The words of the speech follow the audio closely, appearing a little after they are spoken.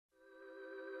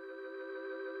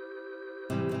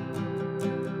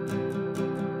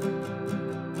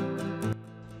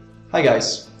Hi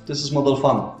guys, this is Model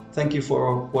Fun. Thank you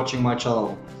for watching my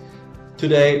channel.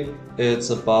 Today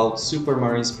it's about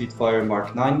Supermarine Spitfire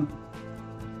Mk.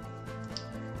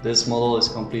 This model is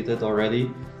completed already.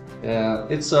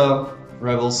 It's a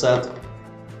Revell set,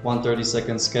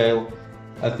 1/32 scale.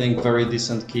 I think very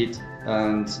decent kit,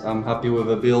 and I'm happy with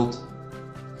the build.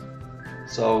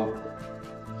 So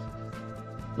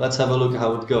let's have a look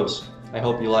how it goes. I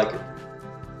hope you like it.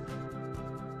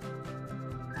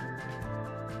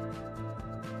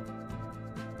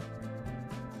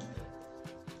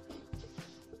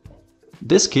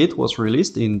 This kit was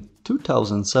released in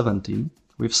 2017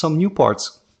 with some new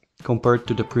parts compared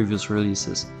to the previous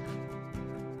releases.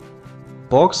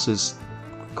 Box is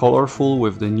colorful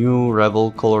with the new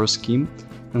Revell color scheme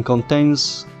and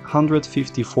contains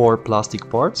 154 plastic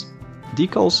parts,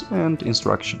 decals and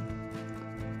instruction.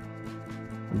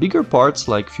 Bigger parts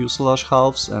like fuselage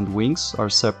halves and wings are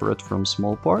separate from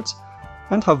small parts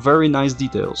and have very nice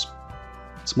details.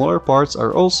 Smaller parts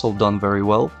are also done very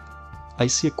well. I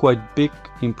see a quite big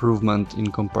improvement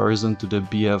in comparison to the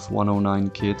BF109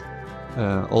 kit,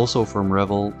 also from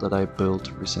Revell, that I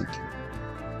built recently.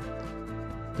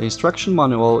 The instruction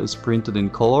manual is printed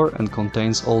in color and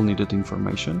contains all needed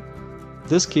information.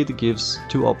 This kit gives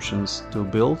two options to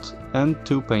build and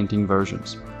two painting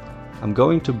versions. I'm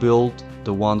going to build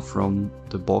the one from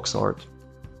the box art.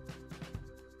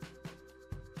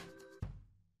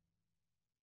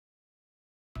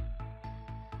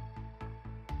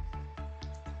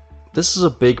 This is a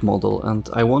big model and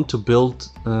I want to build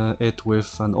it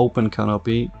with an open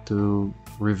canopy to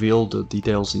reveal the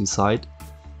details inside,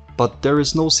 but there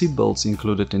is no seat belts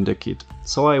included in the kit,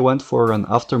 so I went for an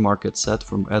aftermarket set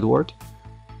from Edward.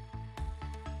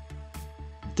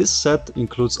 This set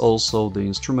includes also the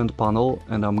instrument panel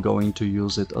and I'm going to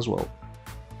use it as well.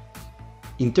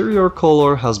 Interior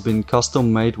color has been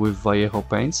custom made with Vallejo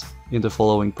paints in the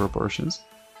following proportions.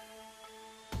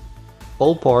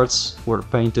 All parts were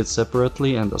painted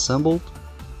separately and assembled.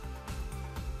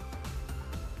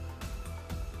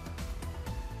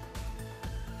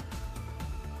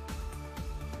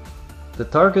 The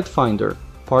target finder,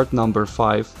 part number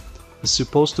 5, is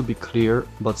supposed to be clear,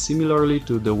 but similarly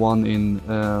to the one in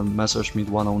Messerschmitt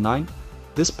 109,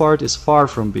 this part is far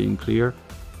from being clear,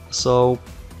 so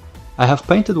I have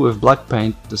painted with black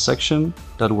paint the section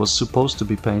that was supposed to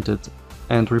be painted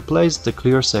and replaced the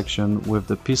clear section with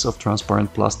the piece of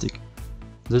transparent plastic.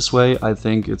 This way I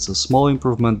think it's a small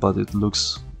improvement, but it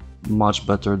looks much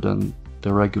better than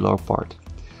the regular part.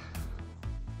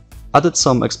 Added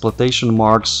some exploitation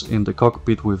marks in the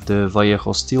cockpit with the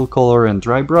Vallejo steel color and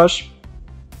dry brush.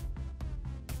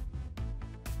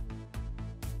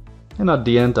 And at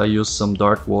the end I used some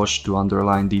dark wash to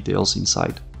underline details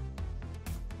inside.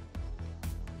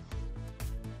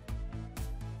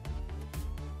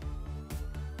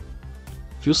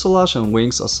 Fuselage and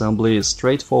wings assembly is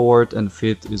straightforward and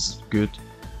fit is good.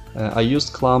 I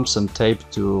used clamps and tape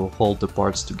to hold the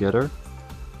parts together.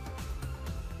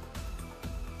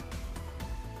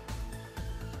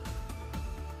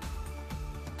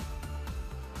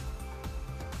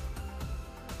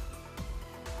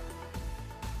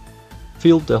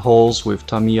 Filled the holes with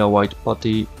Tamiya white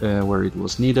putty where it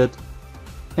was needed,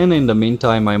 and in the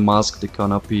meantime I masked the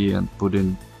canopy and put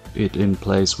it in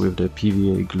place with the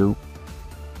PVA glue.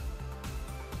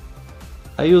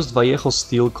 I used Vallejo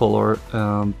steel color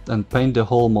and paint the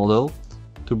whole model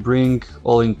to bring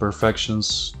all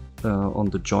imperfections on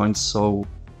the joints, so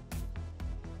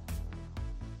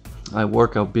I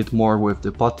work a bit more with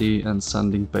the putty and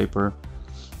sanding paper.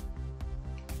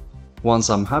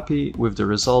 Once I'm happy with the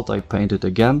result, I paint it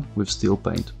again with steel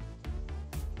paint.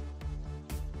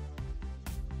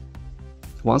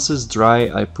 Once it's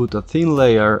dry, I put a thin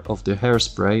layer of the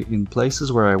hairspray in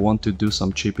places where I want to do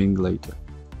some chipping later.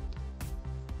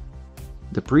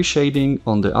 The pre-shading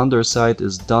on the underside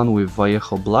is done with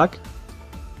Vallejo black.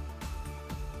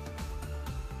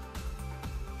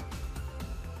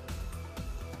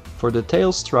 For the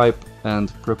tail stripe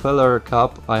and propeller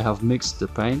cap I have mixed the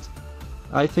paint.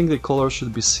 I think the color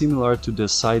should be similar to the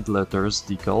side letters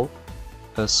decal,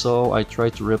 so I try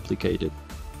to replicate it.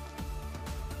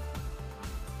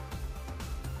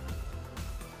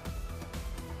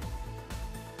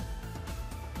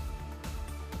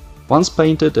 Once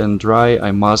painted and dry,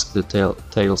 I masked the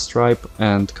tail stripe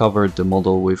and covered the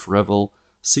model with Revell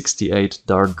 68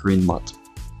 dark green matte.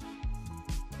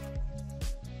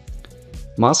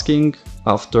 Masking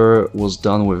after was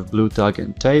done with blue tag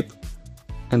and tape,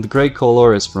 and grey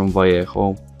color is from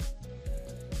Vallejo.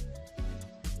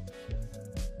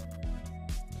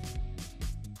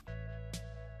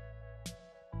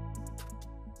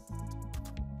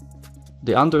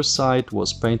 The underside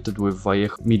was painted with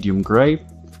Vallejo medium grey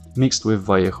mixed with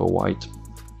Vallejo white.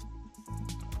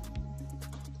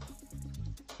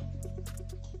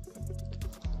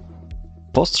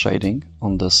 Post shading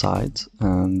on the sides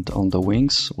and on the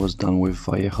wings was done with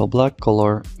Vallejo black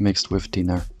color mixed with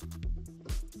thinner.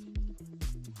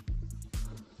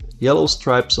 Yellow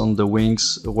stripes on the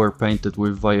wings were painted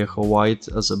with Vallejo white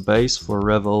as a base for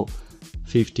Revell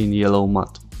 15 yellow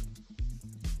matte.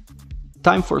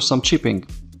 Time for some chipping.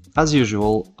 As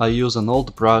usual, I use an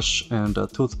old brush and a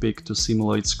toothpick to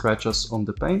simulate scratches on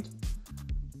the paint.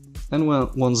 And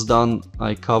once done,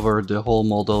 I cover the whole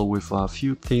model with a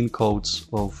few thin coats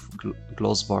of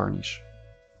gloss varnish.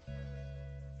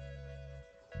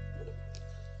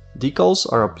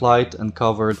 Decals are applied and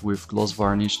covered with gloss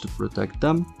varnish to protect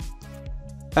them,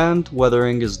 and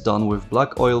weathering is done with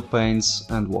black oil paints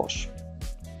and wash.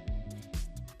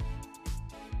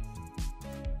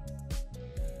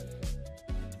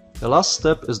 The last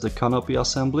step is the canopy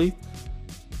assembly,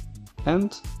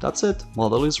 and that's it,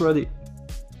 model is ready.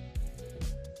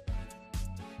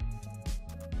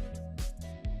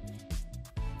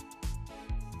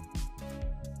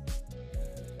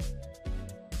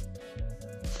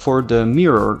 For the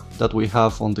mirror that we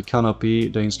have on the canopy,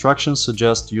 the instructions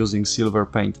suggest using silver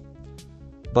paint,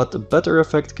 but a better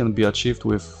effect can be achieved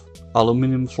with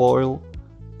aluminum foil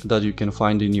that you can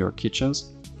find in your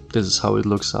kitchens. This is how it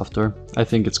looks after. I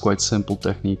think it's quite simple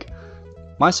technique.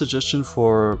 My suggestion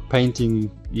for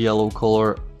painting yellow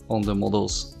color on the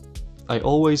models: I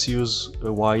always use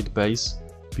a white base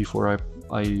before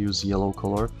I use yellow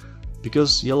color,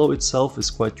 because yellow itself is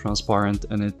quite transparent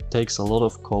and it takes a lot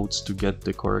of coats to get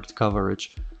the correct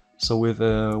coverage. So with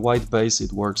a white base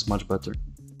it works much better.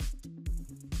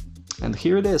 And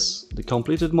here it is, the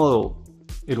completed model.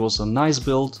 It was a nice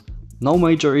build, no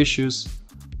major issues,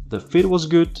 the fit was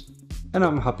good, and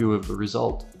I'm happy with the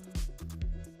result.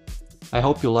 I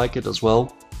hope you like it as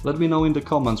well. Let me know in the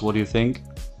comments what you think.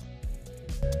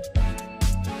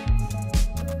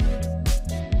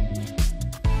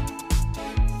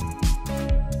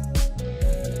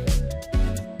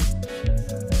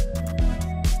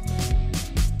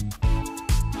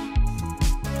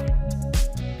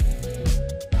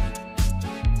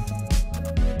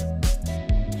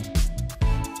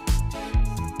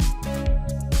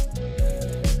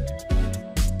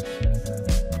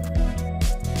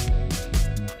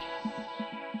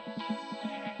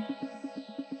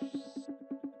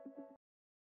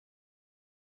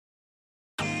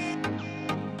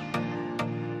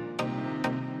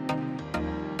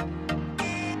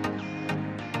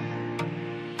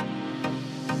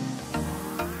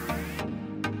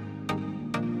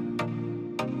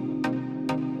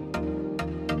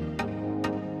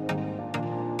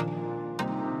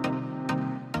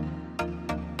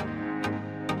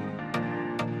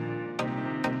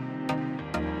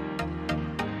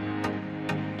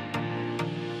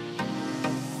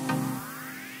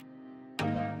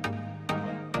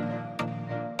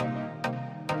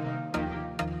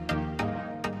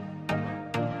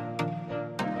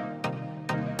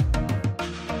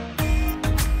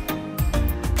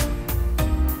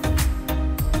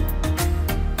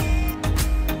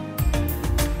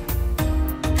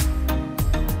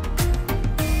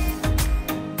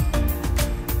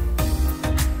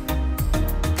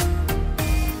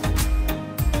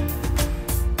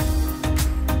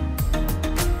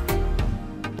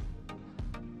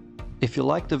 If you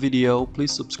liked the video,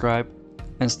 please subscribe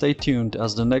and stay tuned,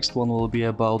 as the next one will be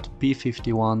about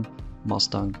P-51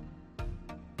 Mustang.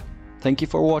 Thank you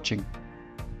for watching.